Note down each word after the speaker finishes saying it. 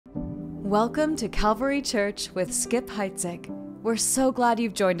Welcome to Calvary Church with Skip Heitzig. We're so glad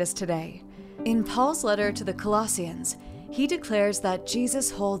you've joined us today. In Paul's letter to the Colossians, he declares that Jesus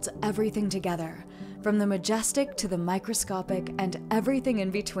holds everything together, from the majestic to the microscopic and everything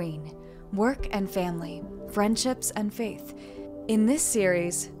in between, work and family, friendships and faith. In this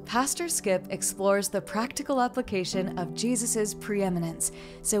series, Pastor Skip explores the practical application of Jesus' preeminence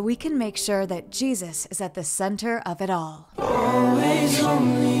so we can make sure that Jesus is at the center of it all. Always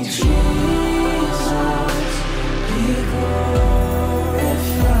only Jesus, be glorified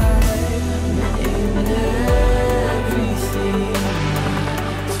in everything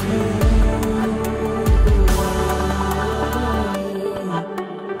to the world.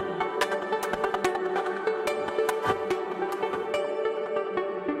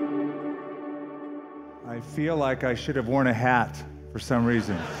 I feel like I should have worn a hat for some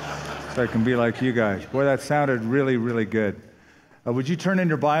reason, so I can be like you guys. Boy, that sounded really, really good. Would you turn in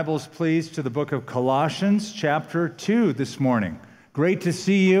your Bibles, please, to the book of Colossians, chapter 2 this morning. Great to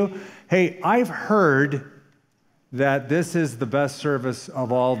see you. Hey, I've heard that this is the best service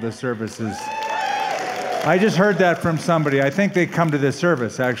of all the services. I just heard that from somebody. I think they come to this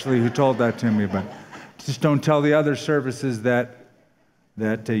service, actually, who told that to me, but just don't tell the other services that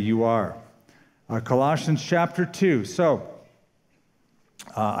you are. Colossians chapter 2. So,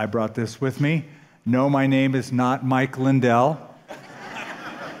 I brought this with me. No, my name is not Mike Lindell,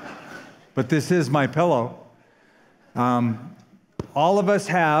 but this is my pillow. All of us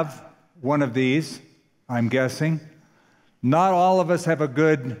have one of these, I'm guessing. Not all of us have a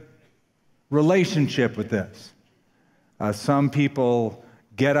good relationship with this. Some people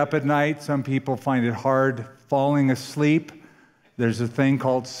get up at night. Some people find it hard falling asleep. There's a thing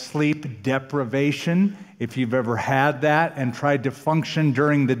called sleep deprivation. If you've ever had that and tried to function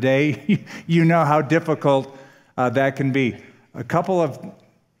during the day, you know how difficult that can be. A couple of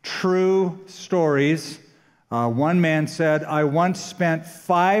true stories. One man said, I once spent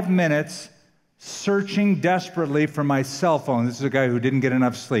 5 minutes searching desperately for my cell phone. This is a guy who didn't get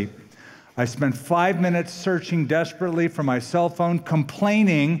enough sleep. I spent 5 minutes searching desperately for my cell phone,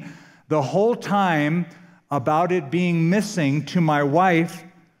 complaining the whole time about it being missing to my wife,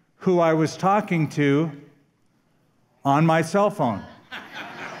 who I was talking to on my cell phone.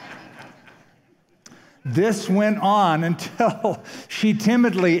 This went on until she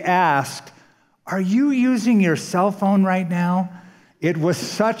timidly asked, "Are you using your cell phone right now?" It was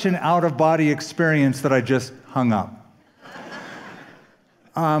such an out-of-body experience that I just hung up.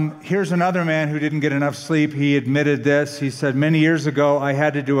 Here's another man who didn't get enough sleep. He admitted this. He said, many years ago, I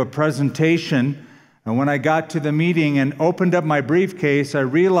had to do a presentation, and when I got to the meeting and opened up my briefcase, I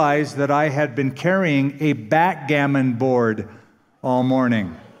realized that I had been carrying a backgammon board all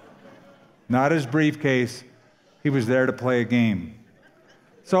morning. Not his briefcase. He was there to play a game.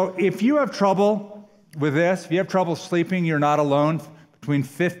 So if you have trouble with this, if you have trouble sleeping, you're not alone. Between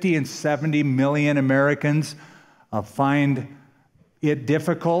 50 and 70 million Americans find it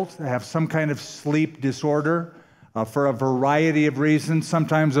difficult to have some kind of sleep disorder for a variety of reasons.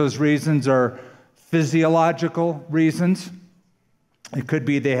 Sometimes those reasons are physiological reasons. It could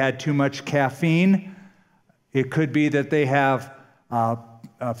be they had too much caffeine. It could be that they have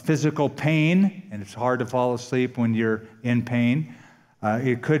physical pain, and it's hard to fall asleep when you're in pain.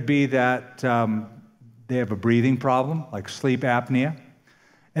 It could be that they have a breathing problem, like sleep apnea.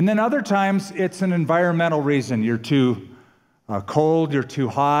 And then other times, it's an environmental reason. You're too cold, you're too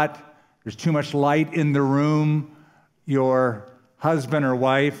hot, there's too much light in the room, your husband or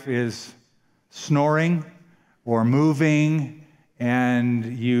wife is snoring or moving,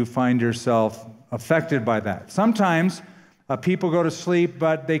 and you find yourself affected by that. Sometimes people go to sleep,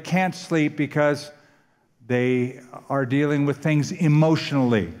 but they can't sleep because they are dealing with things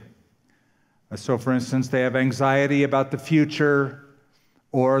emotionally. So, for instance, they have anxiety about the future,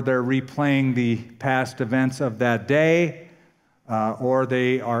 or they're replaying the past events of that day, or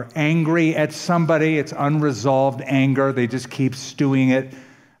they are angry at somebody. It's unresolved anger. They just keep stewing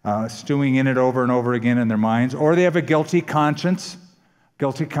in it over and over again in their minds. Or they have a guilty conscience.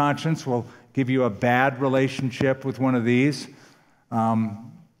 Guilty conscience will give you a bad relationship with one of these.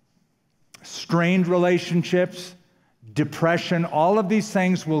 Strained relationships, depression, all of these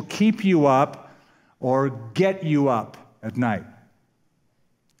things will keep you up or get you up at night.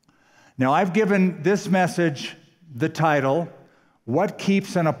 Now, I've given this message the title, What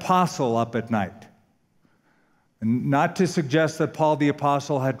Keeps an Apostle Up at Night? And not to suggest that Paul the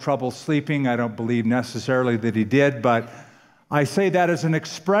Apostle had trouble sleeping. I don't believe necessarily that he did, but I say that as an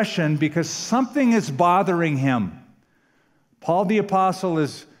expression because something is bothering him. Paul the Apostle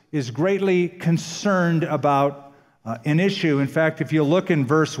is greatly concerned about an issue. In fact, if you look in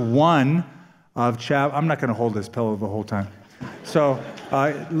verse 1 of chapter, I'm not going to hold this pillow the whole time. So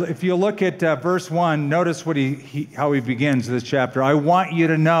if you look at verse 1, notice what how he begins this chapter. I want you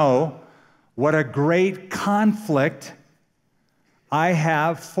to know what a great conflict I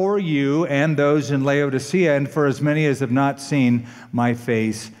have for you and those in Laodicea, and for as many as have not seen my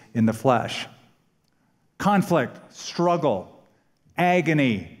face in the flesh. Conflict, struggle,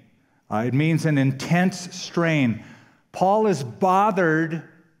 agony. It means an intense strain. Paul is bothered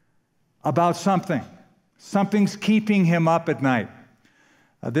about something. Something's keeping him up at night.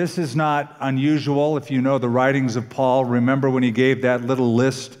 This is not unusual. If you know the writings of Paul, remember when he gave that little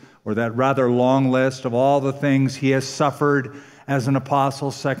list, or that rather long list of all the things he has suffered as an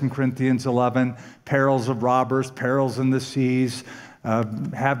apostle, 2 Corinthians 11, perils of robbers, perils in the seas,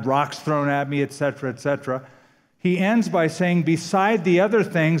 had rocks thrown at me, etc., etc. He ends by saying, beside the other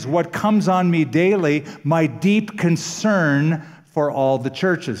things, what comes on me daily, my deep concern for all the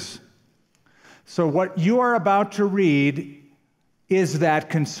churches. So what you are about to read is that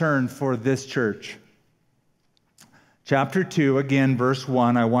concern for this church. Chapter 2, again, verse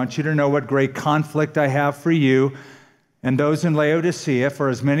 1, I want you to know what great conflict I have for you and those in Laodicea, for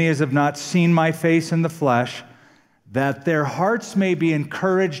as many as have not seen my face in the flesh, that their hearts may be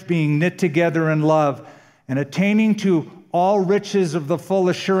encouraged, being knit together in love, and attaining to all riches of the full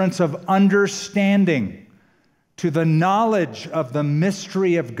assurance of understanding, to the knowledge of the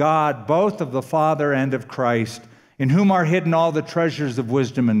mystery of God, both of the Father and of Christ, in whom are hidden all the treasures of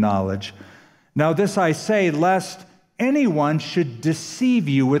wisdom and knowledge. Now this I say, lest anyone should deceive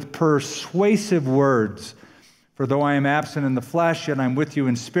you with persuasive words. For though I am absent in the flesh, yet I am with you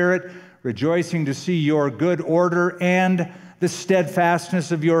in spirit, rejoicing to see your good order and the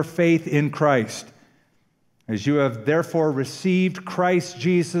steadfastness of your faith in Christ. As you have therefore received Christ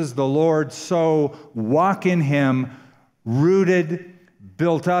Jesus the Lord, so walk in him, rooted,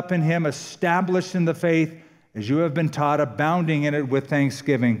 built up in him, established in the faith, as you have been taught, abounding in it with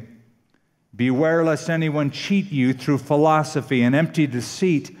thanksgiving. Beware lest anyone cheat you through philosophy and empty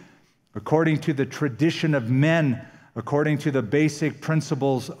deceit, according to the tradition of men, according to the basic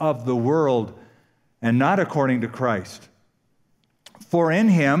principles of the world, and not according to Christ. For in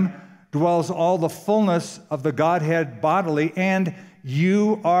him dwells all the fullness of the Godhead bodily, and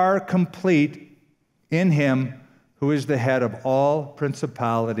you are complete in him who is the head of all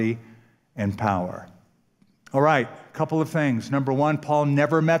principality and power. All right, a couple of things. Number one, Paul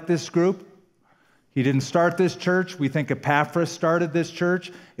never met this group. He didn't start this church. We think Epaphras started this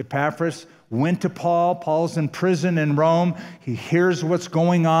church. Epaphras went to Paul. Paul's in prison in Rome. He hears what's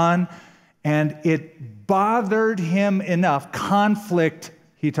going on, and it bothered him enough, conflict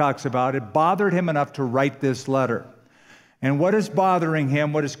he talks about, it bothered him enough to write this letter. And what is bothering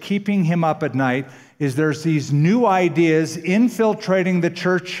him, what is keeping him up at night, is there's these new ideas infiltrating the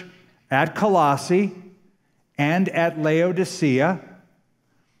church at Colosse and at Laodicea.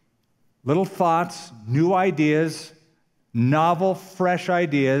 Little thoughts, new ideas, novel, fresh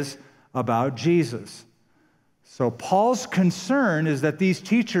ideas about Jesus. So Paul's concern is that these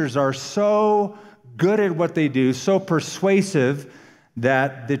teachers are so good at what they do, so persuasive,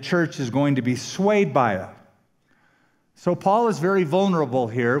 that the church is going to be swayed by it. So Paul is very vulnerable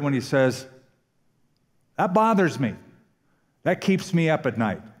here when he says, that bothers me. That keeps me up at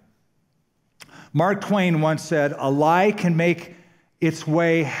night. Mark Twain once said, a lie can make its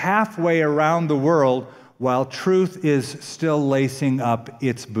way halfway around the world while truth is still lacing up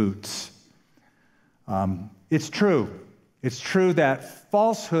its boots. It's true. It's true that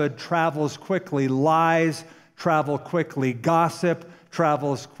falsehood travels quickly, lies travel quickly, gossip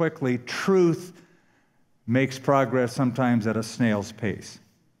travels quickly, truth makes progress sometimes at a snail's pace.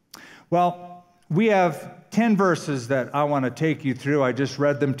 Well, we have 10 verses that I want to take you through. I just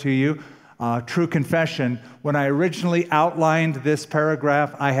read them to you. True confession, when I originally outlined this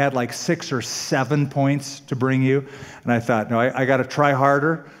paragraph, I had like 6 or 7 points to bring you. And I thought, no, I got to try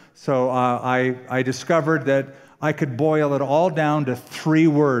harder. So I discovered that I could boil it all down to 3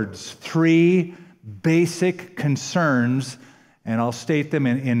 words, 3 basic concerns, and I'll state them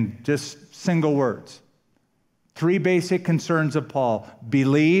in just single words. 3 basic concerns of Paul: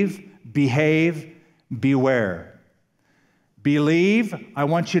 believe, behave, beware. Believe, I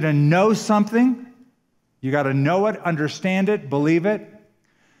want you to know something. You got to know it, understand it, believe it.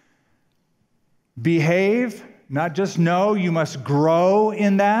 Behave, not just know, you must grow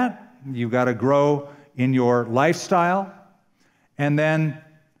in that. You've got to grow in your lifestyle. And then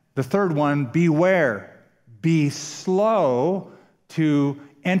the third one, beware. Be slow to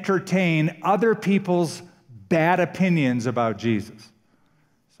entertain other people's bad opinions about Jesus.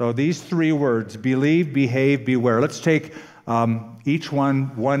 So these three words, believe, behave, beware. Let's take each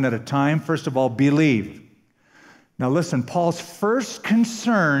one at a time. First of all, believe. Now listen, Paul's first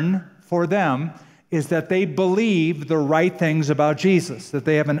concern for them is that they believe the right things about Jesus, that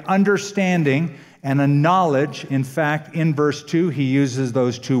they have an understanding and a knowledge. In fact, in verse 2, he uses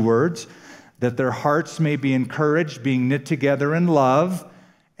those two words, that their hearts may be encouraged, being knit together in love,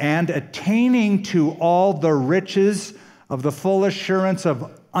 and attaining to all the riches of the full assurance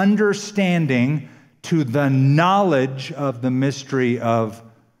of understanding, to the knowledge of the mystery of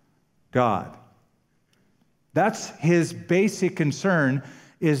God. That's his basic concern,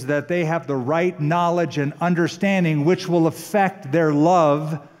 is that they have the right knowledge and understanding which will affect their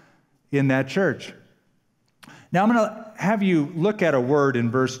love in that church. Now I'm going to have you look at a word in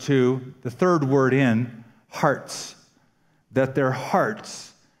verse 2, the third word in, hearts, that their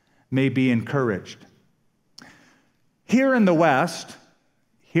hearts may be encouraged. Here in the West,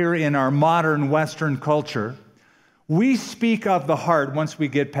 here in our modern Western culture, we speak of the heart once we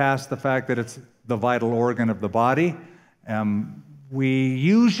get past the fact that it's the vital organ of the body. We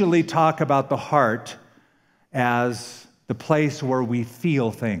usually talk about the heart as the place where we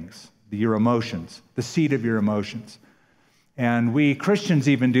feel things, your emotions, the seat of your emotions. And we Christians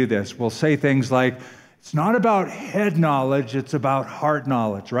even do this. We'll say things like, it's not about head knowledge, it's about heart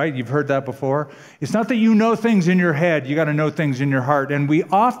knowledge, right? You've heard that before. It's not that you know things in your head, you got to know things in your heart. And we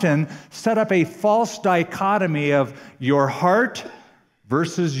often set up a false dichotomy of your heart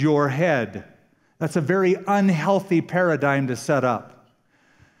versus your head. That's a very unhealthy paradigm to set up.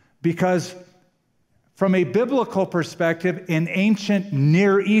 Because from a biblical perspective, an ancient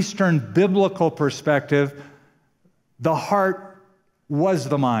Near Eastern biblical perspective, the heart was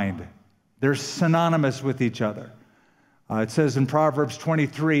the mind. They're synonymous with each other. It says in Proverbs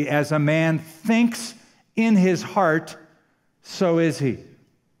 23, as a man thinks in his heart, so is he.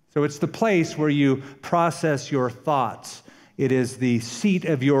 So it's the place where you process your thoughts. It is the seat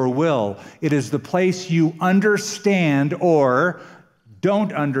of your will. It is the place you understand or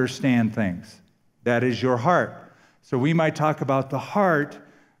don't understand things. That is your heart. So we might talk about the heart,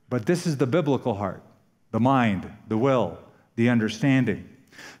 but this is the biblical heart, the mind, the will, the understanding.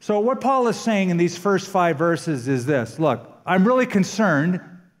 So what Paul is saying in these first 5 verses is this. Look, I'm really concerned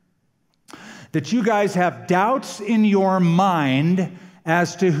that you guys have doubts in your mind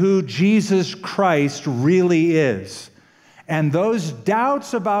as to who Jesus Christ really is. And those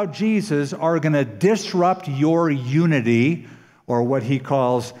doubts about Jesus are going to disrupt your unity, or what he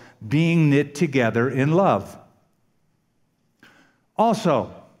calls being knit together in love.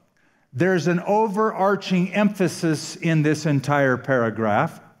 Also, there's an overarching emphasis in this entire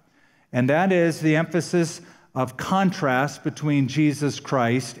paragraph, and that is the emphasis of contrast between Jesus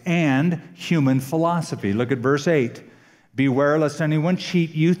Christ and human philosophy. Look at verse 8. Beware lest anyone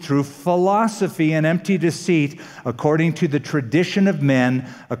cheat you through philosophy and empty deceit, according to the tradition of men,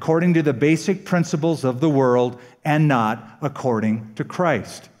 according to the basic principles of the world, and not according to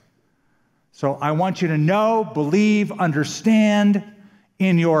Christ. So I want you to know, believe, understand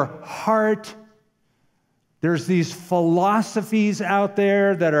in your heart. There's these philosophies out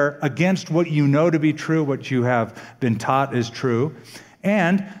there that are against what you know to be true, what you have been taught is true.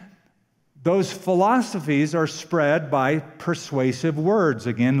 And those philosophies are spread by persuasive words.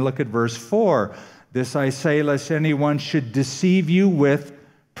 Again, look at verse 4. This I say, lest anyone should deceive you with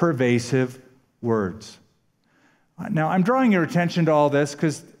pervasive words. Now, I'm drawing your attention to all this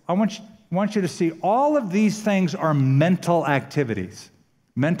because I want you to see all of these things are mental activities.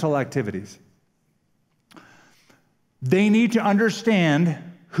 Mental activities. They need to understand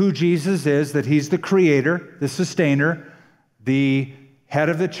who Jesus is, that he's the creator, the sustainer, the head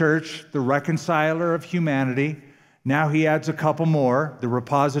of the church, the reconciler of humanity. Now he adds a couple more, the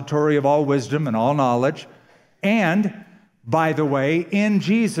repository of all wisdom and all knowledge. And, by the way, in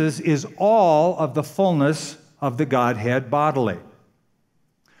Jesus is all of the fullness of the Godhead bodily.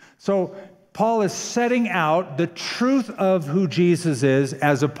 So Paul is setting out the truth of who Jesus is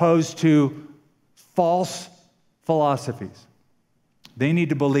as opposed to false philosophies. They need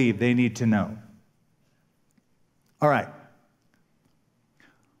to believe, they need to know. All right.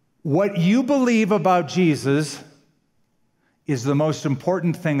 What you believe about Jesus is the most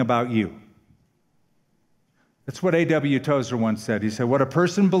important thing about you. That's what A.W. Tozer once said. He said, what a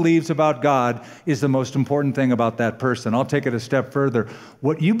person believes about God is the most important thing about that person. I'll take it a step further.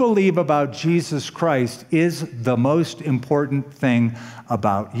 What you believe about Jesus Christ is the most important thing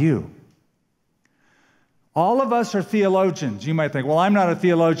about you. All of us are theologians. You might think, well, I'm not a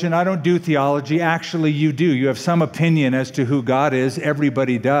theologian. I don't do theology. Actually, you do. You have some opinion as to who God is.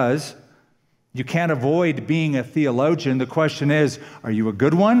 Everybody does. You can't avoid being a theologian. The question is, are you a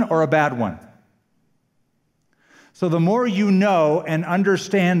good one or a bad one? So the more you know and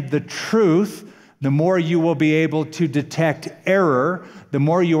understand the truth, the more you will be able to detect error. The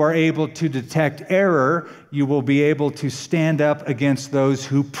more you are able to detect error, you will be able to stand up against those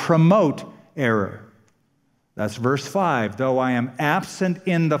who promote error. That's verse 5. Though I am absent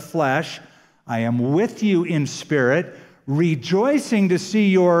in the flesh, I am with you in spirit, rejoicing to see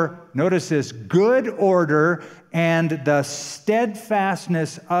your, notice this, good order and the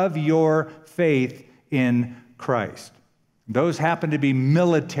steadfastness of your faith in Christ. Those happen to be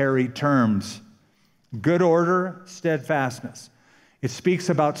military terms. Good order, steadfastness. It speaks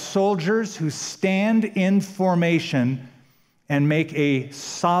about soldiers who stand in formation and make a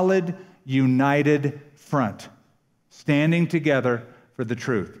solid, united front, standing together for the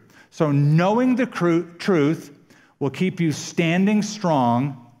truth. So knowing the truth will keep you standing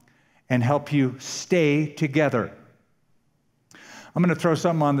strong and help you stay together. I'm going to throw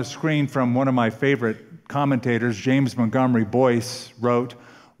something on the screen from one of my favorite commentators, James Montgomery Boyce, wrote,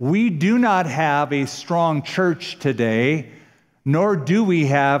 "We do not have a strong church today, nor do we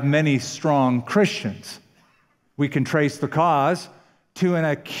have many strong Christians. We can trace the cause to an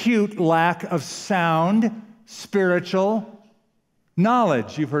acute lack of sound spiritual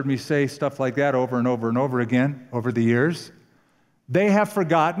knowledge." You've heard me say stuff like that over and over and over again over the years. They have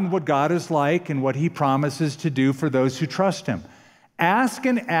forgotten what God is like and what He promises to do for those who trust Him. Ask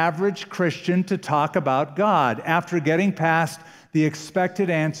an average Christian to talk about God. After getting past the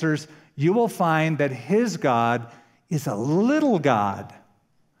expected answers, you will find that his God is a little God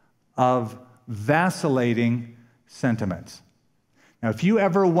of vacillating sentiments. Now, if you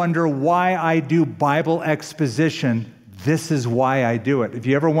ever wonder why I do Bible exposition, this is why I do it. If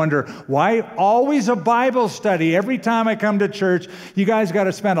you ever wonder why always a Bible study every time I come to church, you guys got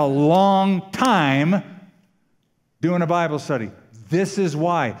to spend a long time doing a Bible study. This is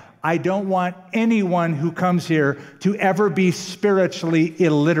why. I don't want anyone who comes here to ever be spiritually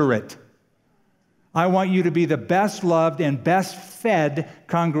illiterate. I want you to be the best loved and best fed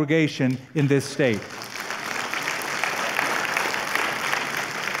congregation in this state.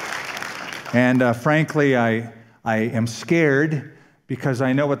 And frankly, I am scared because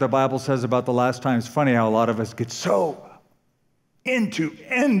I know what the Bible says about the last times. It's funny how a lot of us get so into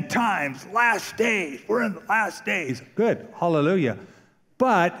end times, last days. We're in the last days. Good, hallelujah.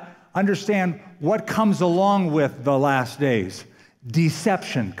 But understand what comes along with the last days.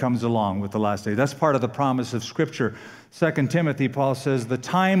 Deception comes along with the last days. That's part of the promise of Scripture. 2 Timothy, Paul says, the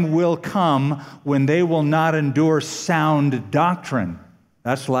time will come when they will not endure sound doctrine.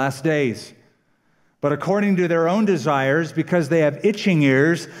 That's last days. But according to their own desires, because they have itching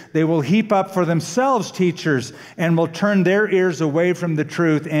ears, they will heap up for themselves teachers and will turn their ears away from the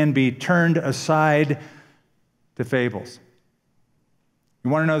truth and be turned aside to fables.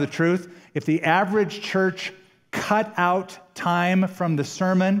 You want to know the truth? If the average church cut out time from the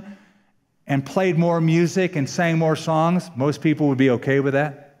sermon and played more music and sang more songs, most people would be okay with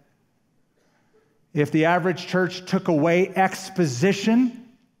that. If the average church took away exposition,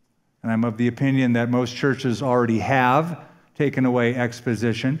 and I'm of the opinion that most churches already have taken away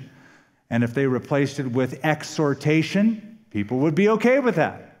exposition, and if they replaced it with exhortation, people would be okay with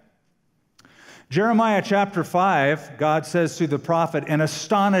that. Jeremiah chapter 5, God says through the prophet, an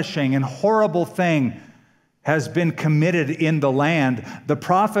astonishing and horrible thing has been committed in the land. The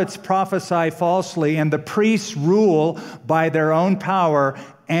prophets prophesy falsely, and the priests rule by their own power,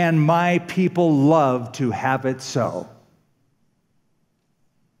 and my people love to have it so.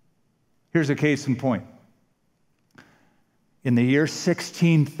 Here's a case in point. In the year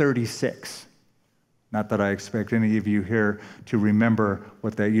 1636, not that I expect any of you here to remember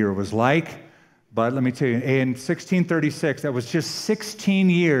what that year was like, but let me tell you, in 1636, that was just 16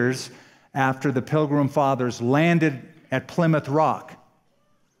 years after the Pilgrim Fathers landed at Plymouth Rock.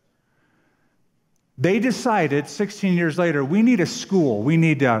 They decided 16 years later, we need a school. We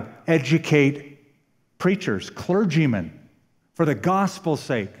need to educate preachers, clergymen, for the gospel's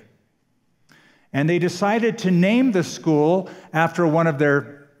sake. And they decided to name the school after one of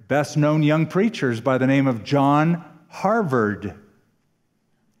their best-known young preachers by the name of John Harvard.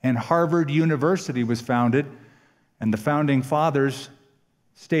 And Harvard University was founded, and the founding fathers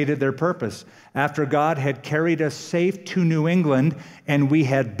stated their purpose. After God had carried us safe to New England, and we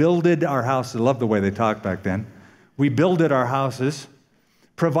had builded our houses, I love the way they talked back then. We builded our houses,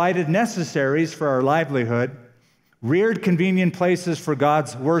 provided necessaries for our livelihood, reared convenient places for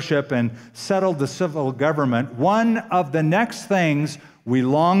God's worship, and settled the civil government. One of the next things we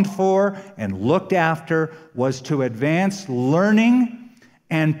longed for and looked after was to advance learning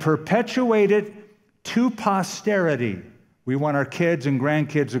and perpetuate it to posterity. We want our kids and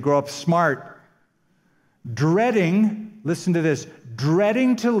grandkids to grow up smart. Dreading, listen to this,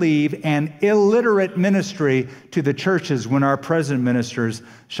 dreading to leave an illiterate ministry to the churches when our present ministers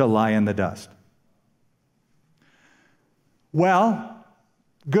shall lie in the dust. Well,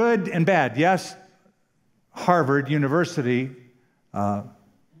 good and bad. Yes, Harvard University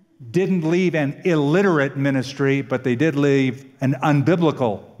didn't leave an illiterate ministry, but they did leave an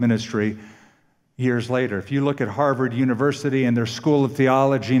unbiblical ministry years later. If you look at Harvard University and their School of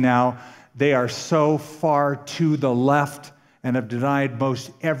Theology now, they are so far to the left and have denied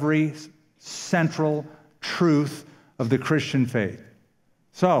most every central truth of the Christian faith.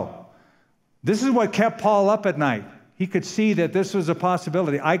 So, this is what kept Paul up at night. He could see that this was a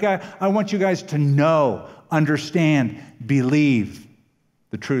possibility. I want you guys to know, understand, believe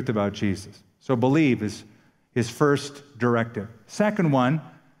the truth about Jesus. So believe is his first directive. Second one,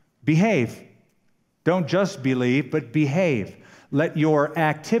 behave. Don't just believe, but behave. Let your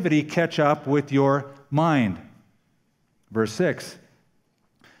activity catch up with your mind. Verse 6,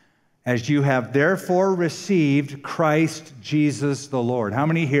 as you have therefore received Christ Jesus the Lord. How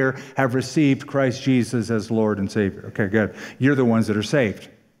many here have received Christ Jesus as Lord and Savior? Okay, good. You're the ones that are saved.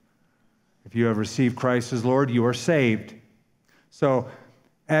 If you have received Christ as Lord, you are saved. So,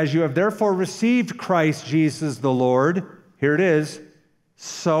 as you have therefore received Christ Jesus the Lord, here it is,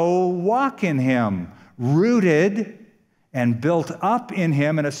 so walk in him, rooted and built up in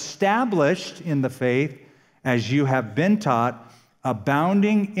him and established in the faith as you have been taught,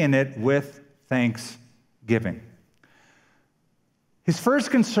 abounding in it with thanksgiving. His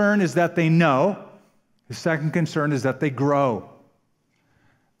first concern is that they know. His second concern is that they grow.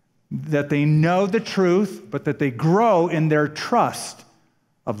 That they know the truth, but that they grow in their trust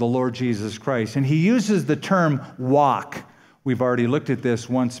of the Lord Jesus Christ. And he uses the term walk. We've already looked at this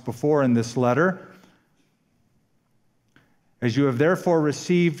once before in this letter. As you have therefore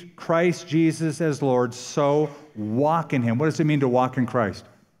received Christ Jesus as Lord, so walk in him. What does it mean to walk in Christ?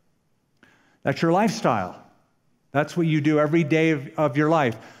 That's your lifestyle. That's what you do every day of your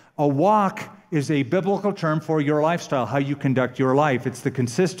life. A walk is a biblical term for your lifestyle, how you conduct your life. It's the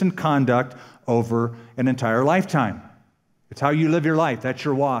consistent conduct over an entire lifetime. It's how you live your life. That's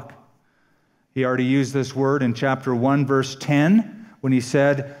your walk. He already used this word in chapter 1, verse 10, when he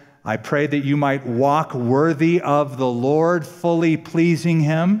said, I pray that you might walk worthy of the Lord, fully pleasing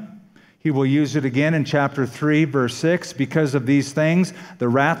him. He will use it again in chapter 3, verse 6. Because of these things, the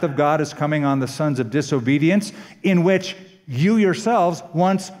wrath of God is coming on the sons of disobedience, in which you yourselves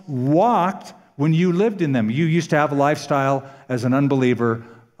once walked when you lived in them. You used to have a lifestyle as an unbeliever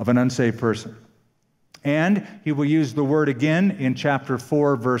of an unsaved person. And he will use the word again in chapter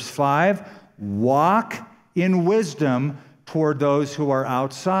 4, verse 5. Walk in wisdom toward those who are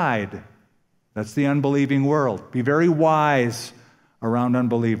outside. That's the unbelieving world. Be very wise around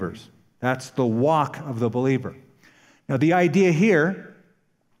unbelievers. That's the walk of the believer. Now, the idea here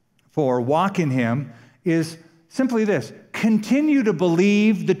for walk in him is simply this. Continue to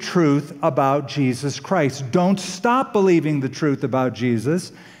believe the truth about Jesus Christ. Don't stop believing the truth about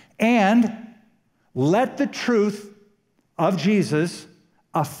Jesus, and let the truth of Jesus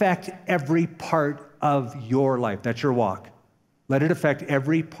affect every part of your life. That's your walk. Let it affect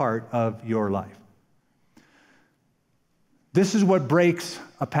every part of your life. This is what breaks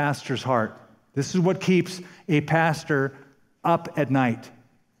a pastor's heart. This is what keeps a pastor up at night,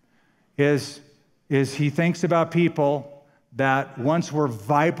 is he thinks about people that once were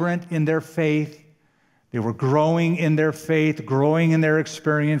vibrant in their faith. They were growing in their faith, growing in their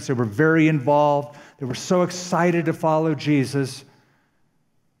experience. They were very involved. They were so excited to follow Jesus.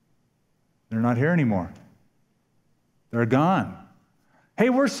 They're not here anymore. They're gone. Hey,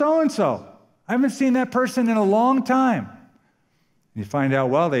 where's so-and-so? I haven't seen that person in a long time. You find out,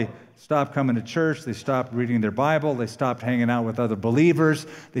 well, they stopped coming to church. They stopped reading their Bible. They stopped hanging out with other believers.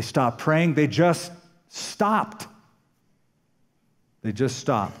 They stopped praying. They just stopped. They just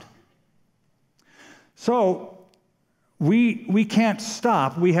stopped. So we can't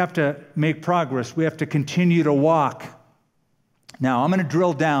stop. We have to make progress. We have to continue to walk. Now, I'm going to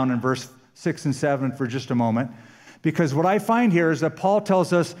drill down in verse 6 and 7 for just a moment, because what I find here is that Paul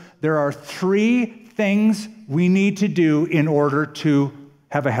tells us there are 3 things we need to do in order to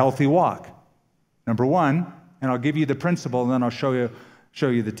have a healthy walk. Number 1, and I'll give you the principle, and then I'll show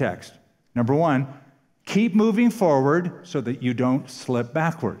you the text. Number 1, keep moving forward so that you don't slip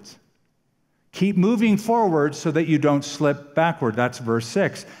backwards. Keep moving forward so that you don't slip backward. That's verse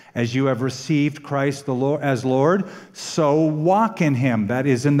 6. As you have received Christ the Lord as Lord, so walk in him. That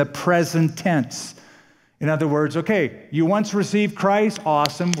is in the present tense. In other words, okay, you once received Christ,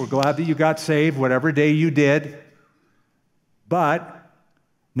 awesome. We're glad that you got saved, whatever day you did. But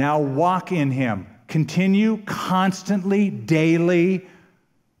now walk in him. Continue constantly, daily,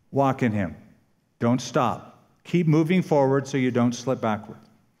 walk in him. Don't stop. Keep moving forward so you don't slip backward.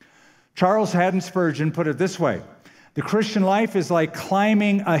 Charles Haddon Spurgeon put it this way: the Christian life is like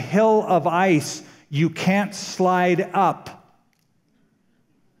climbing a hill of ice you can't slide up.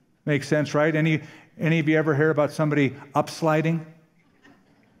 Makes sense, right? Any of you ever hear about somebody upsliding?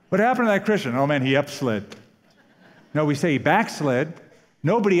 What happened to that Christian? Oh man, he upslid. No, we say he backslid.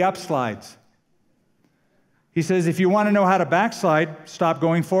 Nobody upslides. He says, if you want to know how to backslide, stop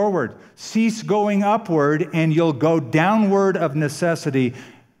going forward. Cease going upward, and you'll go downward of necessity.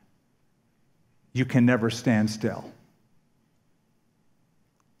 You can never stand still.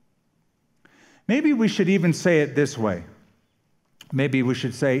 Maybe we should even say it this way. Maybe we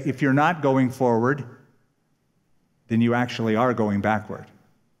should say, if you're not going forward, then you actually are going backward.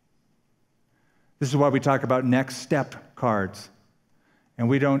 This is why we talk about next step cards. And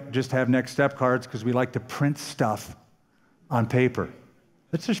we don't just have next step cards because we like to print stuff on paper.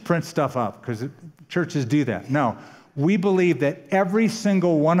 Let's just print stuff up because churches do that. No, we believe that every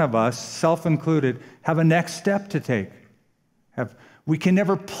single one of us, self-included, have a next step to take. We can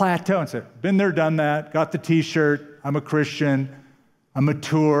never plateau and say, been there, done that, got the t-shirt, I'm a Christian, I'm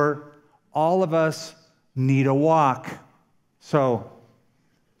mature. All of us need a walk. So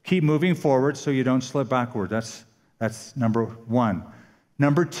keep moving forward so you don't slip backward. That's number one.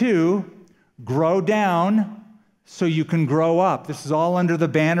 Number two, grow down so you can grow up. This is all under the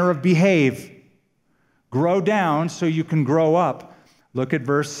banner of behave. Grow down so you can grow up. Look at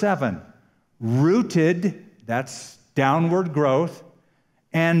verse 7. Rooted, that's downward growth,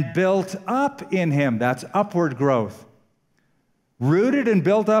 and built up in him, that's upward growth. Rooted and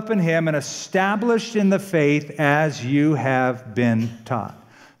built up in him and established in the faith as you have been taught.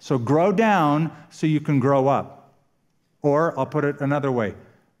 So grow down so you can grow up. Or I'll put it another way.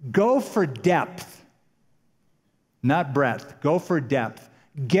 Go for depth, not breadth. Go for depth.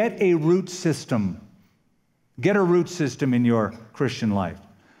 Get a root system. Get a root system in your Christian life.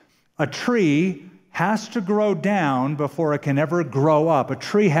 A tree has to grow down before it can ever grow up. A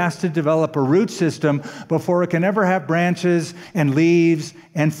tree has to develop a root system before it can ever have branches and leaves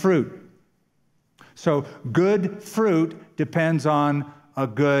and fruit. So good fruit depends on a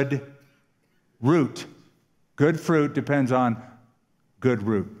good root. Good fruit depends on good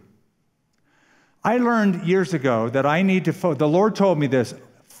root. I learned years ago that I need to, the Lord told me this,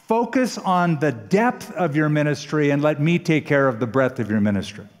 focus on the depth of your ministry and let me take care of the breadth of your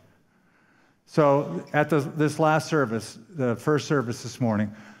ministry. So at this last service, the first service this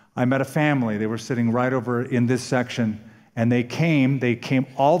morning, I met a family. They were sitting right over in this section, and they came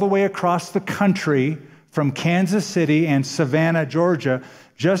all the way across the country from Kansas City and Savannah, Georgia,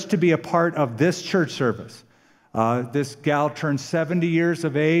 just to be a part of this church service. This gal turned 70 years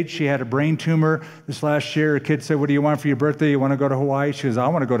of age. She had a brain tumor this last year. A kid said, what do you want for your birthday? You want to go to Hawaii? She goes, I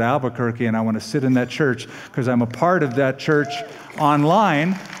want to go to Albuquerque, and I want to sit in that church because I'm a part of that church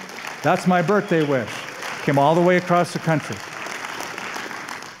online. That's my birthday wish. Came all the way across the country.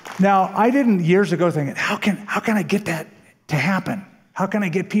 Now, I didn't years ago thinking, how can I get that to happen? How can I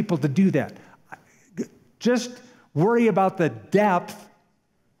get people to do that? Just worry about the depth,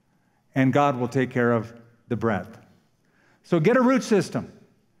 and God will take care of the breadth. So get a root system.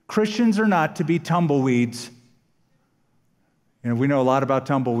 Christians are not to be tumbleweeds. We know a lot about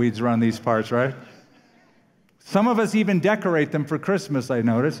tumbleweeds around these parts, right? Some of us even decorate them for Christmas, I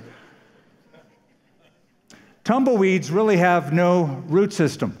notice. Tumbleweeds really have no root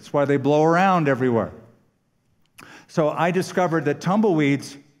system. That's why they blow around everywhere. So I discovered that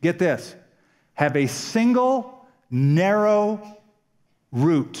tumbleweeds, get this, have a single narrow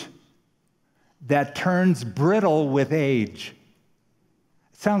root that turns brittle with age.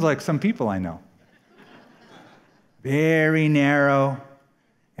 It sounds like some people I know. Very narrow,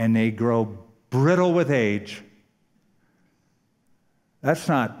 and they grow brittle with age. That's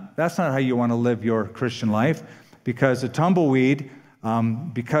not how you want to live your Christian life, because a tumbleweed,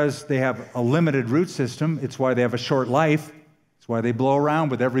 because they have a limited root system, it's why they have a short life. It's why they blow around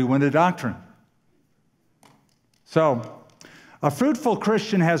with every wind of doctrine. So, a fruitful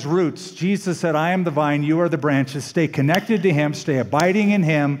Christian has roots. Jesus said, I am the vine, you are the branches. Stay connected to him, stay abiding in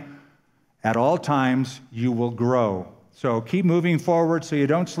him. At all times, you will grow. So keep moving forward so you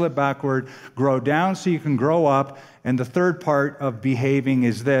don't slip backward. Grow down so you can grow up. And the third part of behaving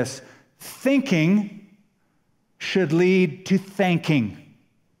is this: thinking should lead to thanking.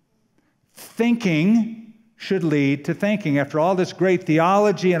 Thinking should lead to thinking. After all this great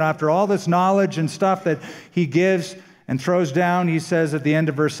theology and after all this knowledge and stuff that he gives and throws down, he says at the end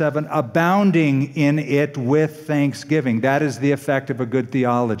of verse 7, abounding in it with thanksgiving. That is the effect of a good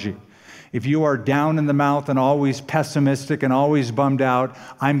theology. If you are down in the mouth and always pessimistic and always bummed out,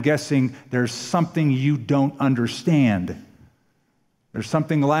 I'm guessing there's something you don't understand. There's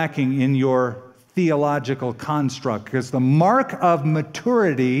something lacking in your theological construct, because the mark of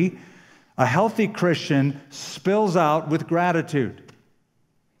maturity, a healthy Christian, spills out with gratitude.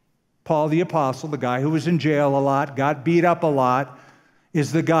 Paul the Apostle, the guy who was in jail a lot, got beat up a lot,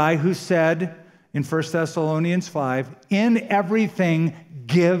 is the guy who said in 1 Thessalonians 5, in everything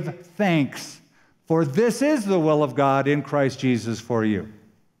give thanks, for this is the will of God in Christ Jesus for you.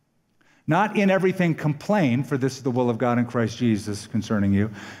 Not in everything complain, for this is the will of God in Christ Jesus concerning you,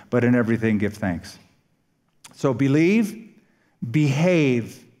 but in everything give thanks. So believe,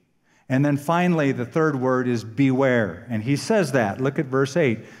 behave, and then finally the third word is beware. And he says that. Look at verse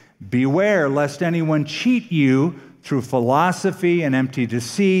 8. Beware lest anyone cheat you through philosophy and empty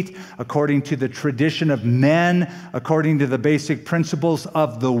deceit, according to the tradition of men, according to the basic principles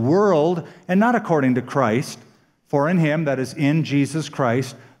of the world, and not according to Christ. For in him, that is in Jesus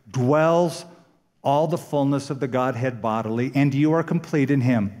Christ, dwells all the fullness of the Godhead bodily, and you are complete in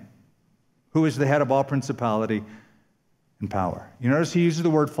him, who is the head of all principality and power. You notice he uses the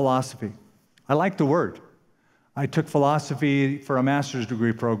word philosophy. I like the word. I took philosophy for a master's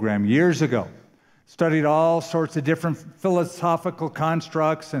degree program years ago. Studied all sorts of different philosophical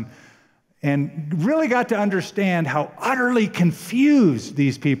constructs and really got to understand how utterly confused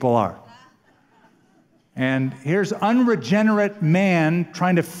these people are. And here's unregenerate man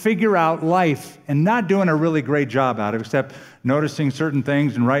trying to figure out life and not doing a really great job at it, except noticing certain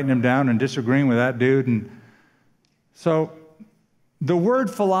things and writing them down and disagreeing with that dude. And so the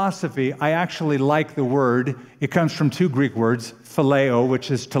word philosophy, I actually like the word. It comes from two Greek words, phileo, which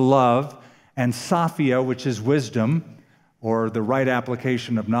is to love, and sophia, which is wisdom, or the right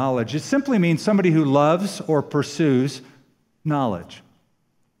application of knowledge. It simply means somebody who loves or pursues knowledge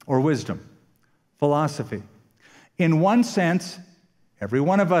or wisdom. Philosophy. In one sense, every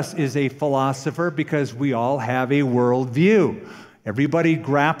one of us is a philosopher because we all have a worldview. Everybody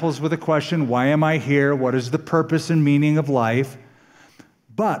grapples with the question, why am I here? What is the purpose and meaning of life?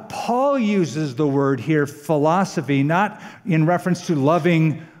 But Paul uses the word here, philosophy, not in reference to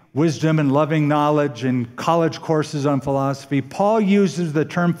loving wisdom and loving knowledge and college courses on philosophy. Paul uses the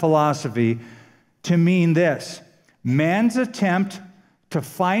term philosophy to mean this: man's attempt to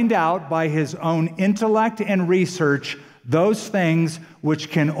find out by his own intellect and research those things which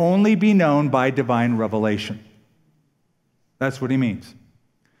can only be known by divine revelation. That's what he means.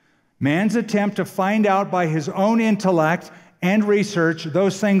 Man's attempt to find out by his own intellect and research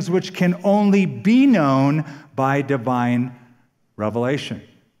those things which can only be known by divine revelation.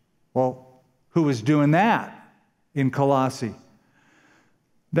 Well, who was doing that in Colosse?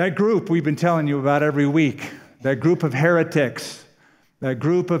 That group we've been telling you about every week, that group of heretics, that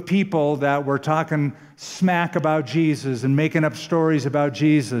group of people that were talking smack about Jesus and making up stories about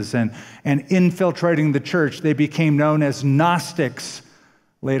Jesus and infiltrating the church. They became known as Gnostics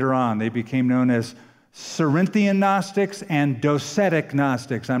later on. They became known as Cerinthian Gnostics and Docetic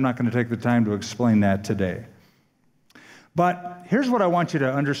Gnostics. I'm not going to take the time to explain that today. But here's what I want you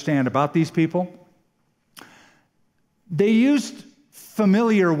to understand about these people. They used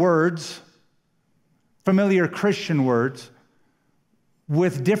familiar words, familiar Christian words,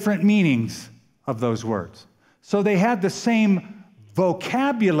 with different meanings of those words. So they had the same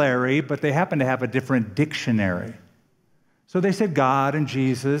vocabulary, but they happened to have a different dictionary. So they said God and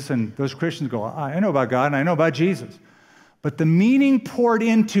Jesus, and those Christians go, I know about God and I know about Jesus. But the meaning poured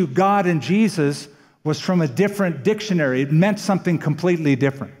into God and Jesus was from a different dictionary. It meant something completely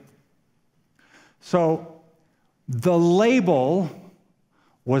different. So the label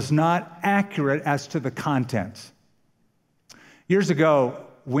was not accurate as to the contents. Years ago,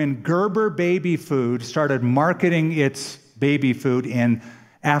 when Gerber Baby Food started marketing its baby food in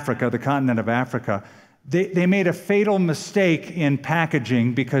Africa, the continent of Africa, they made a fatal mistake in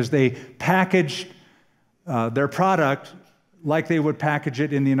packaging because they packaged their product like they would package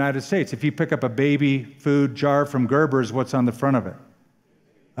it in the United States. If you pick up a baby food jar from Gerber's, what's on the front of it?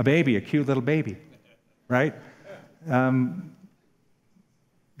 A baby, a cute little baby, right?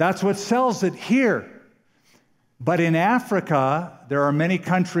 That's what sells it here. But in Africa, there are many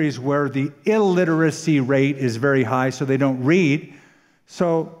countries where the illiteracy rate is very high, so they don't read.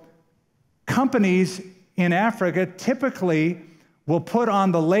 So companies in Africa typically will put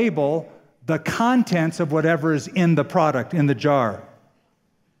on the label the contents of whatever is in the product, in the jar.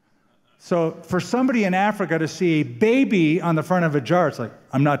 So for somebody in Africa to see a baby on the front of a jar, it's like,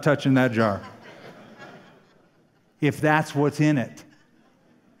 I'm not touching that jar. If that's what's in it.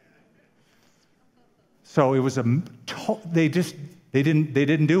 So it was they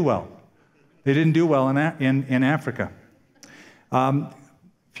didn't do well. They didn't do well in Africa. A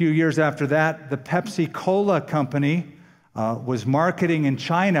few years after that, the Pepsi Cola company was marketing in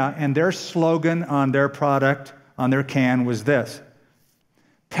China, and their slogan on their product, on their can, was this: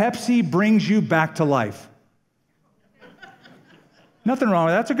 Pepsi brings you back to life. Nothing wrong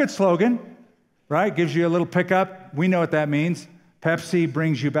with that. That's a good slogan, right? Gives you a little pickup. We know what that means. Pepsi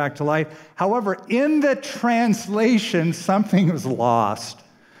brings you back to life. However, in the translation, something was lost.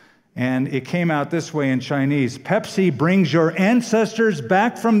 And it came out this way in Chinese: Pepsi brings your ancestors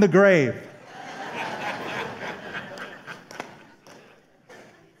back from the grave.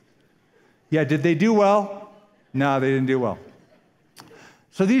 Yeah, did they do well? No, they didn't do well.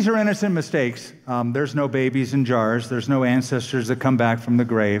 So these are innocent mistakes. There's no babies in jars. There's no ancestors that come back from the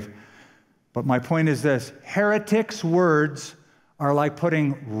grave. But my point is this: heretics' words are like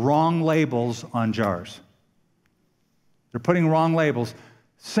putting wrong labels on jars. They're putting wrong labels.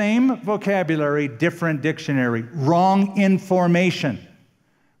 Same vocabulary, different dictionary. Wrong information.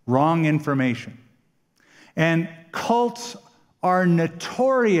 Wrong information. And cults are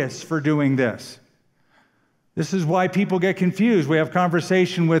notorious for doing this. This is why people get confused. We have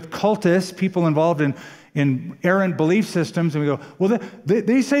conversation with cultists, people involved in errant belief systems, and we go, well,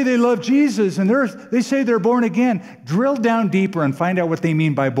 they say they love Jesus, and they say they're born again. Drill down deeper and find out what they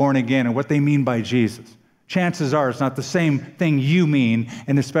mean by born again and what they mean by Jesus. Chances are it's not the same thing you mean,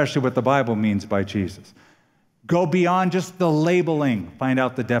 and especially what the Bible means by Jesus. Go beyond just the labeling. Find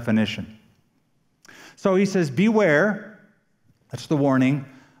out the definition. So he says, beware, that's the warning,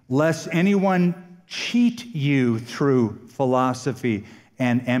 lest anyone cheat you through philosophy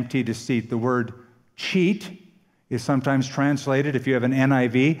and empty deceit. The word cheat is sometimes translated, if you have an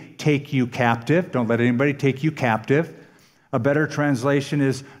NIV, take you captive. Don't let anybody take you captive. A better translation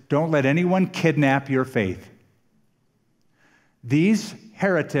is, don't let anyone kidnap your faith. These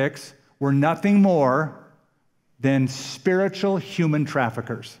heretics were nothing more than spiritual human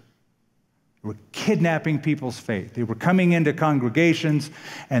traffickers. They were kidnapping people's faith. They were coming into congregations,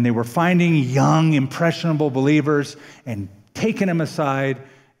 and they were finding young, impressionable believers and taking them aside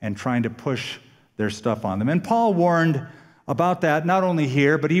and trying to push their stuff on them. And Paul warned about that, not only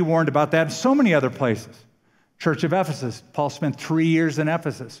here, but he warned about that in so many other places. Church of Ephesus, Paul spent 3 years in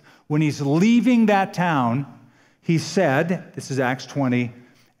Ephesus. When he's leaving that town, he said, this is Acts 20,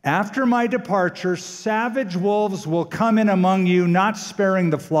 after my departure, savage wolves will come in among you, not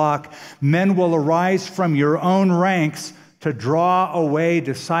sparing the flock. Men will arise from your own ranks to draw away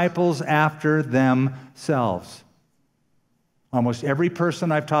disciples after themselves. Almost every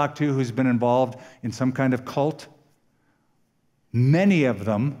person I've talked to who's been involved in some kind of cult, many of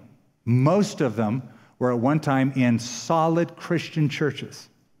them, most of them, were at one time in solid Christian churches.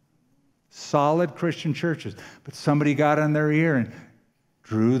 Solid Christian churches. But somebody got on their ear and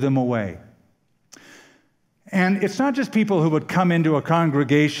drew them away. And it's not just people who would come into a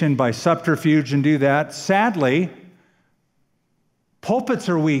congregation by subterfuge and do that. Sadly, pulpits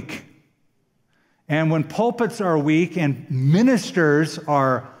are weak. And when pulpits are weak and ministers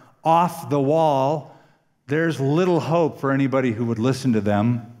are off the wall, there's little hope for anybody who would listen to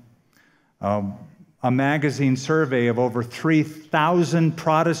them. A magazine survey of over 3,000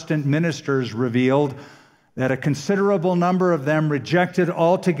 Protestant ministers revealed that a considerable number of them rejected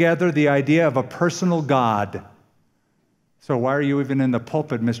altogether the idea of a personal God. So why are you even in the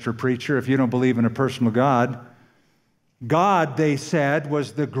pulpit, Mr. Preacher, if you don't believe in a personal God? God, they said,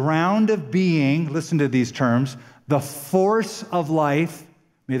 was the ground of being, listen to these terms, the force of life,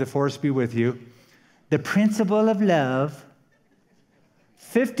 may the force be with you, the principle of love.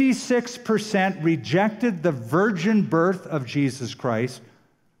 56% rejected the virgin birth of Jesus Christ,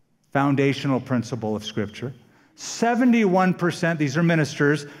 foundational principle of Scripture. 71%, these are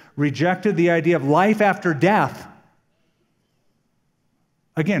ministers, rejected the idea of life after death.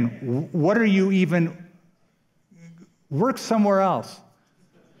 Again, what are you even... Work somewhere else.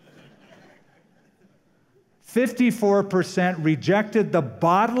 54% rejected the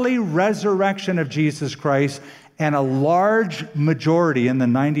bodily resurrection of Jesus Christ, and a large majority in the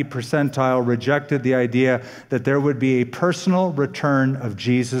 90 percentile rejected the idea that there would be a personal return of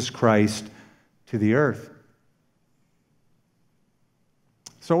Jesus Christ to the earth.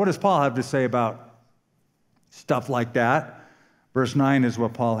 So what does Paul have to say about stuff like that? Verse 9 is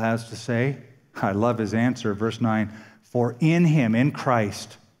what Paul has to say. I love his answer. Verse 9, for in him, in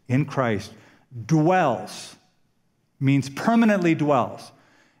Christ, dwells, means permanently dwells.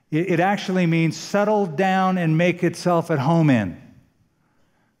 It actually means settle down and make itself at home in.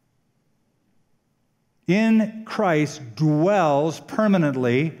 In Christ dwells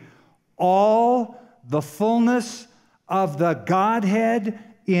permanently all the fullness of the Godhead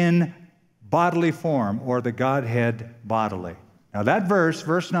in bodily form, or the Godhead bodily. Now that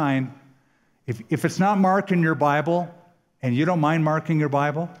verse 9, if it's not marked in your Bible, and you don't mind marking your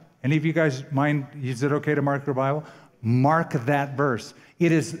Bible, any of you guys mind, is it okay to mark your Bible? Mark that verse.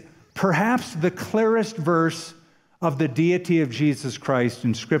 It is perhaps the clearest verse of the deity of Jesus Christ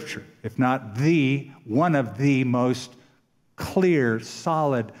in Scripture, if not one of the most clear,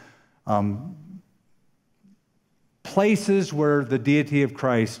 solid places where the deity of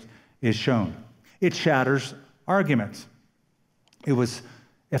Christ is shown. It shatters arguments. It was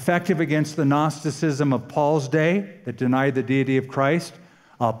effective against the Gnosticism of Paul's day that denied the deity of Christ.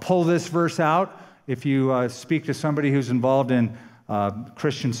 Pull this verse out if you speak to somebody who's involved in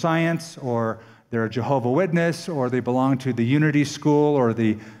Christian Science, or they're a Jehovah's Witness, or they belong to the Unity School, or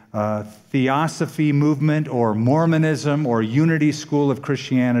the Theosophy movement, or Mormonism, or Unity School of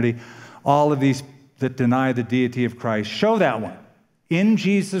Christianity. All of these that deny the deity of Christ. Show that one. In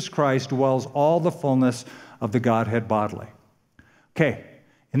Jesus Christ dwells all the fullness of the Godhead bodily. Okay,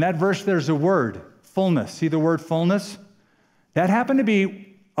 in that verse there's a word, fullness. See the word fullness? That happened to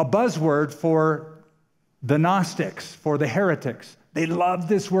be a buzzword for the Gnostics, for the heretics. They loved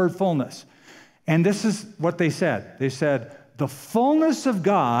this word fullness. And this is what they said. They said, the fullness of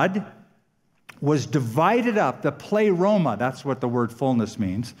God was divided up, the pleroma, that's what the word fullness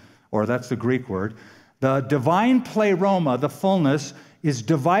means, or that's the Greek word. The divine pleroma, the fullness, is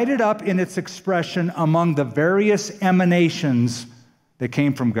divided up in its expression among the various emanations that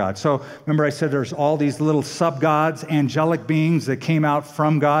came from God. So remember I said there's all these little sub-gods, angelic beings that came out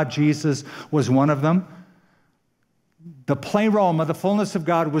from God. Jesus was one of them. The pleroma, the fullness of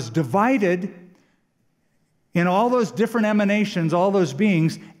God, was divided in all those different emanations, all those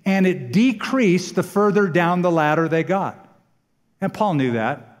beings, and it decreased the further down the ladder they got. And Paul knew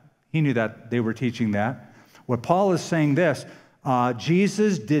that. He knew that they were teaching that. What Paul is saying this,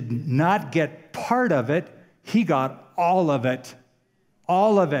 Jesus did not get part of it. He got all of it.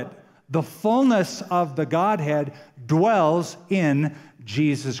 All of it. The fullness of the Godhead dwells in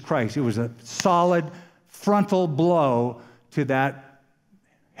Jesus Christ. It was a solid frontal blow to that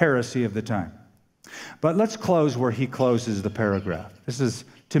heresy of the time. But let's close where he closes the paragraph. This is,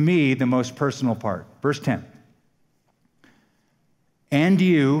 to me, the most personal part. Verse 10. And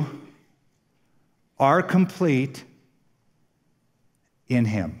you are complete in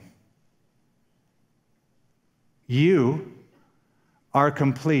him. You are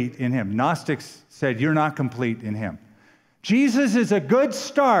complete in him. Gnostics said you're not complete in him. Jesus is a good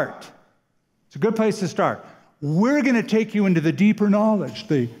start. It's a good place to start. We're going to take you into the deeper knowledge,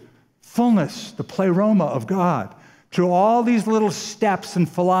 the fullness, the pleroma of God, through all these little steps and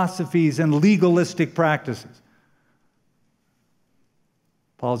philosophies and legalistic practices.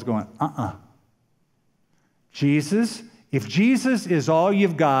 Paul's going, Jesus, if Jesus is all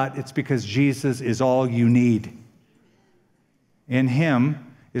you've got, it's because Jesus is all you need. In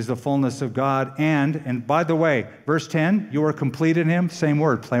him is the fullness of God. And by the way, verse 10, you are complete in him, same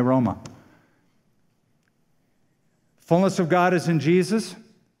word, pleroma. Fullness of God is in Jesus.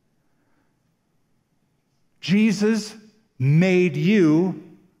 Jesus made you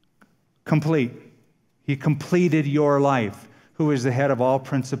complete. He completed your life, who is the head of all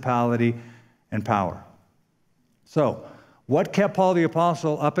principality and power. So, what kept Paul the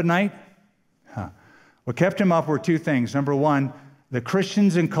Apostle up at night? What kept him up were two things. Number one, the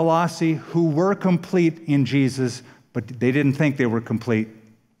Christians in Colosse who were complete in Jesus, but they didn't think they were complete.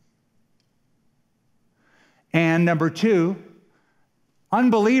 And number two,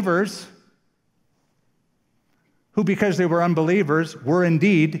 unbelievers who, because they were unbelievers, were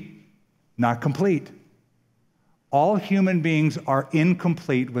indeed not complete. All human beings are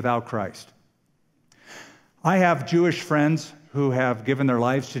incomplete without Christ. I have Jewish friends who have given their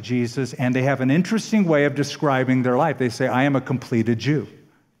lives to Jesus, and they have an interesting way of describing their life. They say, I am a completed Jew,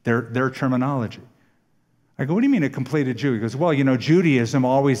 their terminology. I go, what do you mean a completed Jew? He goes, well, you know, Judaism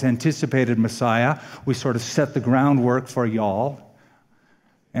always anticipated Messiah. We sort of set the groundwork for y'all.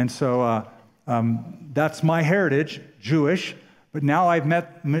 And so that's my heritage, Jewish. But now I've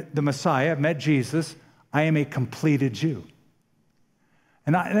met the Messiah, I've met Jesus. I am a completed Jew.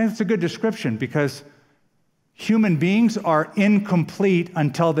 And that's a good description, because human beings are incomplete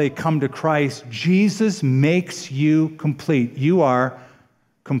until they come to Christ. Jesus makes you complete. You are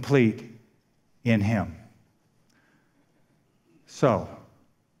complete in him. So,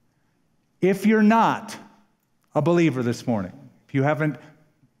 if you're not a believer this morning, if you haven't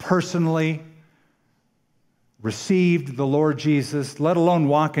personally received the Lord Jesus, let alone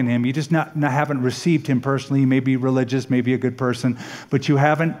walk in him. You just haven't received him personally. You may be religious, maybe a good person, but you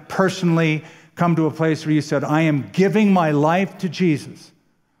haven't personally come to a place where you said, I am giving my life to Jesus.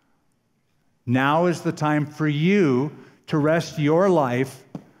 Now is the time for you to rest your life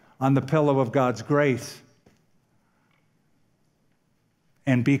on the pillow of God's grace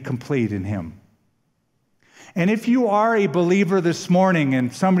and be complete in him. And if you are a believer this morning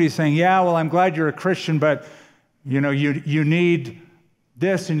and somebody's saying, yeah, well, I'm glad you're a Christian, but you need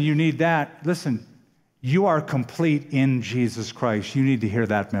this and you need that. Listen, you are complete in Jesus Christ. You need to hear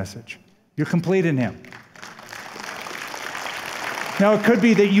that message. You're complete in him. Now, it could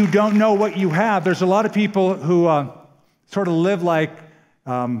be that you don't know what you have. There's a lot of people who sort of live like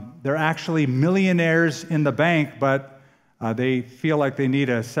they're actually millionaires in the bank, but they feel like they need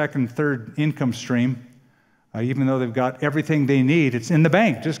a second, third income stream, even though they've got everything they need. It's in the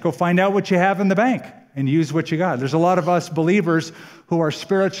bank. Just go find out what you have in the bank and use what you got. There's a lot of us believers who are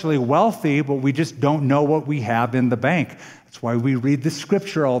spiritually wealthy, but we just don't know what we have in the bank. That's why we read the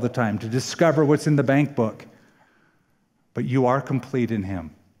scripture all the time, to discover what's in the bank book. But you are complete in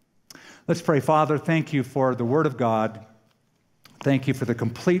him. Let's pray. Father, thank you for the word of God. Thank you for the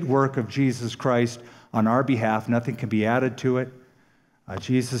complete work of Jesus Christ on our behalf. Nothing can be added to it.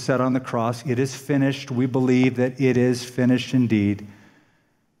 Jesus said on the cross, it is finished. We believe that it is finished indeed.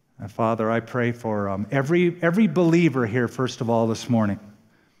 Father, I pray for every believer here, first of all, this morning.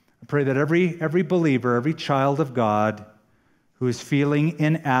 I pray that every believer, every child of God who is feeling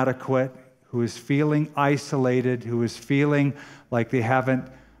inadequate, who is feeling isolated, who is feeling like they haven't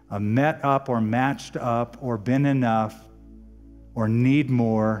met up or matched up or been enough or need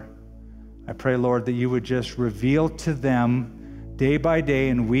more, I pray, Lord, that you would just reveal to them day by day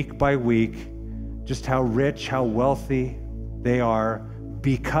and week by week just how rich, how wealthy they are,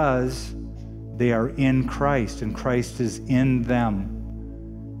 because they are in Christ and Christ is in them.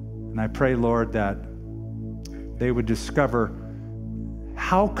 And I pray, Lord, that they would discover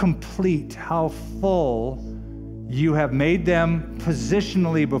how complete, how full you have made them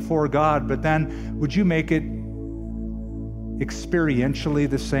positionally before God, but then would you make it experientially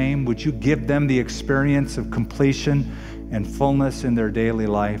the same? Would you give them the experience of completion and fullness in their daily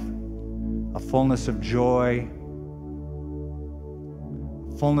life? A fullness of joy,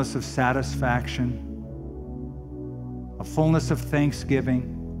 fullness of satisfaction, a fullness of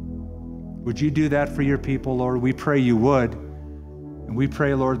thanksgiving. Would you do that for your people, Lord? We pray you would. And we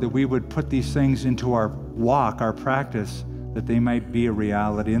pray, Lord, that we would put these things into our walk, our practice, that they might be a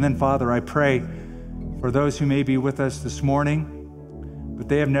reality. And then, Father, I pray for those who may be with us this morning, but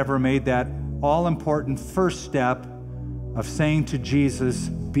they have never made that all-important first step of saying to Jesus,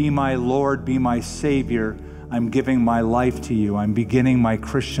 be my Lord, be my Savior. I'm giving my life to you. I'm beginning my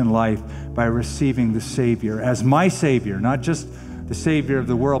Christian life by receiving the Savior as my Savior, not just the Savior of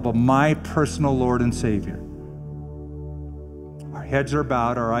the world, but my personal Lord and Savior. Our heads are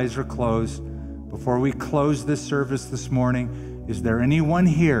bowed, our eyes are closed. Before we close this service this morning, is there anyone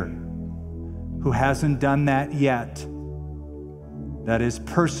here who hasn't done that yet, that has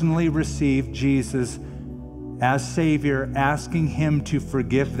personally received Jesus as Savior, asking him to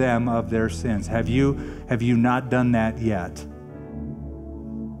forgive them of their sins? Have you not done that yet?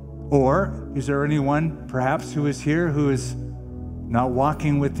 Or is there anyone perhaps who is here who is not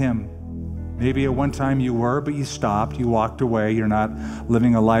walking with him? Maybe at one time you were, but you stopped, you walked away, you're not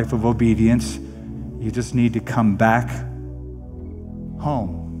living a life of obedience. You just need to come back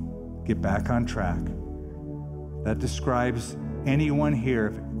home, get back on track. That describes anyone here.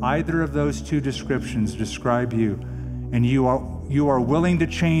 If either of those two descriptions describe you, and you are willing to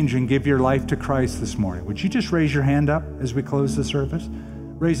change and give your life to Christ this morning, would you just raise your hand up as we close the service?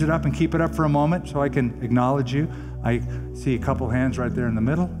 Raise it up and keep it up for a moment so I can acknowledge you. I see a couple hands right there in the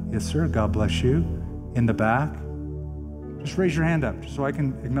middle. Yes, sir. God bless you. In the back. Just raise your hand up so I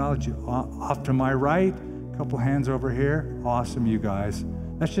can acknowledge you. Off to my right, a couple hands over here. Awesome, you guys.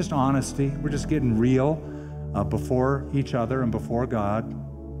 That's just honesty. We're just getting real before each other and before God.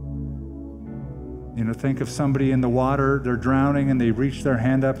 You know, think of somebody in the water, they're drowning, and they reach their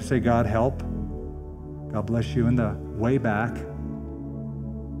hand up and say, God, help. God bless you. In the way back.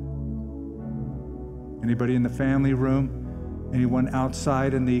 Anybody in the family room? Anyone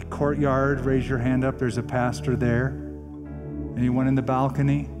outside in the courtyard? Raise your hand up. There's a pastor there. Anyone in the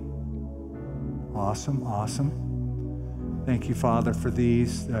balcony? Awesome, awesome. Thank you, Father, for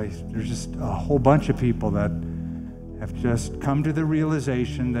these. There's just a whole bunch of people that have just come to the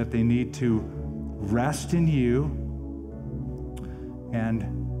realization that they need to rest in you and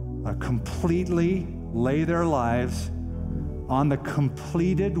completely lay their lives on the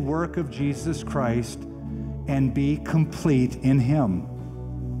completed work of Jesus Christ and be complete in Him.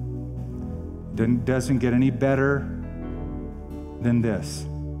 Doesn't get any better than this.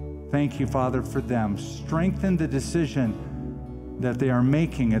 Thank you, Father, for them. Strengthen the decision that they are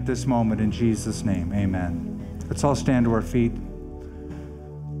making at this moment in Jesus' name. Amen. Let's all stand to our feet.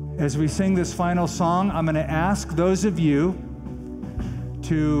 As we sing this final song, I'm going to ask those of you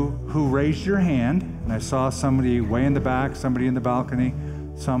who raised your hand, and I saw somebody way in the back, somebody in the balcony,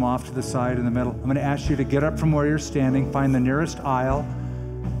 some off to the side in the middle. I'm going to ask you to get up from where you're standing, find the nearest aisle,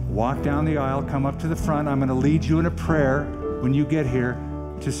 walk down the aisle, come up to the front. I'm going to lead you in a prayer when you get here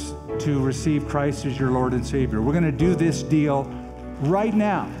to receive Christ as your Lord and Savior. We're going to do this deal right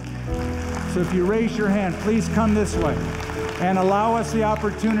now. So if you raise your hand, please come this way and allow us the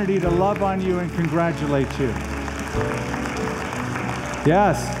opportunity to love on you and congratulate you.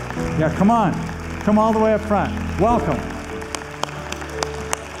 Yes. Yeah, come on. Come all the way up front. Welcome.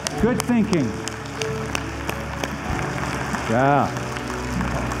 Good thinking. Yeah.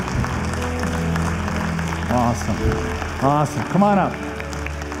 Awesome. Awesome. Come on up.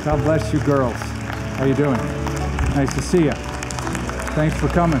 God bless you, girls. How you doing? Nice to see you. Thanks for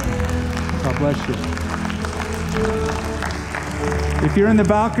coming. God bless you. If you're in the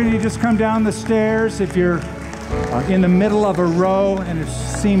balcony, just come down the stairs. If you're in the middle of a row and it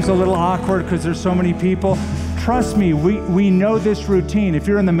seems a little awkward because there's so many people, trust me, we know this routine. If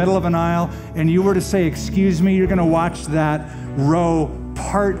you're in the middle of an aisle and you were to say, "Excuse me," you're going to watch that row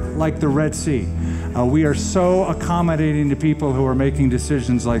part like the Red Sea. We are so accommodating to people who are making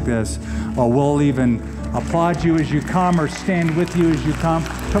decisions like this. We'll even applaud you as you come or stand with you as you come.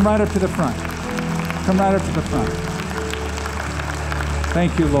 Come right up to the front. Come right up to the front.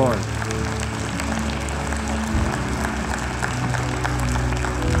 Thank you, Lord.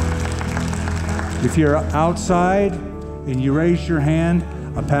 If you're outside and you raise your hand,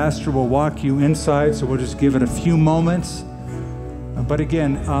 a pastor will walk you inside, so we'll just give it a few moments. But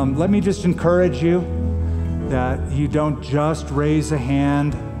again, let me just encourage you that you don't just raise a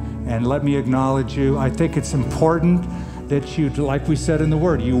hand and let me acknowledge you. I think it's important that you, like we said in the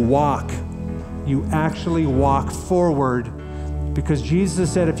Word, you walk. You actually walk forward, because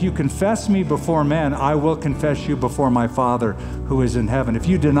Jesus said, if you confess me before men, I will confess you before my Father who is in heaven. If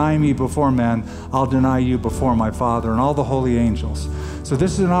you deny me before men, I'll deny you before my Father and all the holy angels. So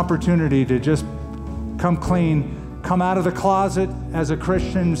this is an opportunity to just come clean, come out of the closet as a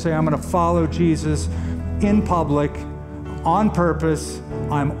Christian, say, I'm going to follow Jesus in public, on purpose.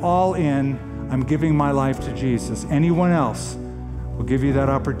 I'm all in. I'm giving my life to Jesus. Anyone else will give you that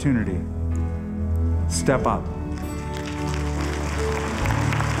opportunity. Step up.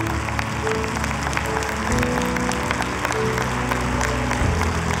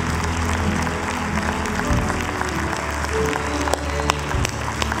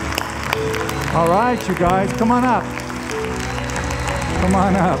 All right, you guys, come on up. Come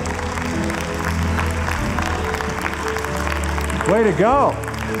on up. Way to go.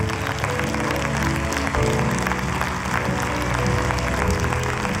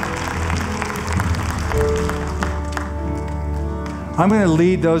 I'm going to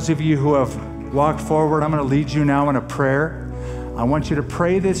lead those of you who have walked forward. I'm going to lead you now in a prayer. I want you to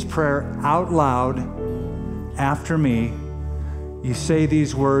pray this prayer out loud after me. You say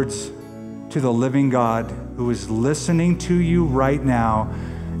these words to the living God who is listening to you right now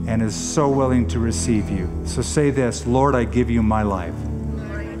and is so willing to receive you. So say this: Lord, I give you my life.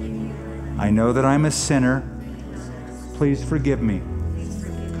 I know that I'm a sinner. Please forgive me.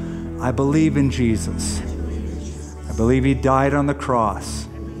 I believe in Jesus. I believe he died on the cross.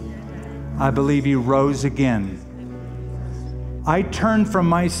 I believe he rose again. I turn from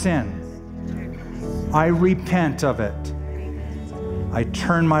my sin. I repent of it. I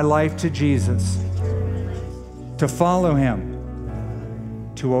turn my life to Jesus, to follow him,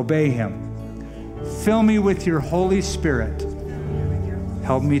 to obey him. Fill me with your Holy Spirit.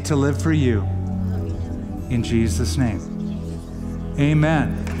 Help me to live for you. In Jesus' name.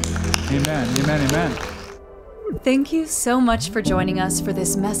 Amen. Amen. Amen. Amen. Thank you so much for joining us for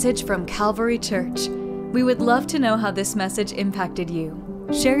this message from Calvary Church. We would love to know how this message impacted you.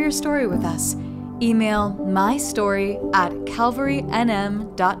 Share your story with us. Email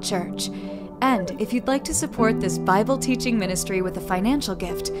mystory@calvarynm.church. And if you'd like to support this Bible teaching ministry with a financial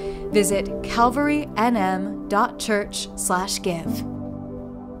gift, visit calvarynm.church/give.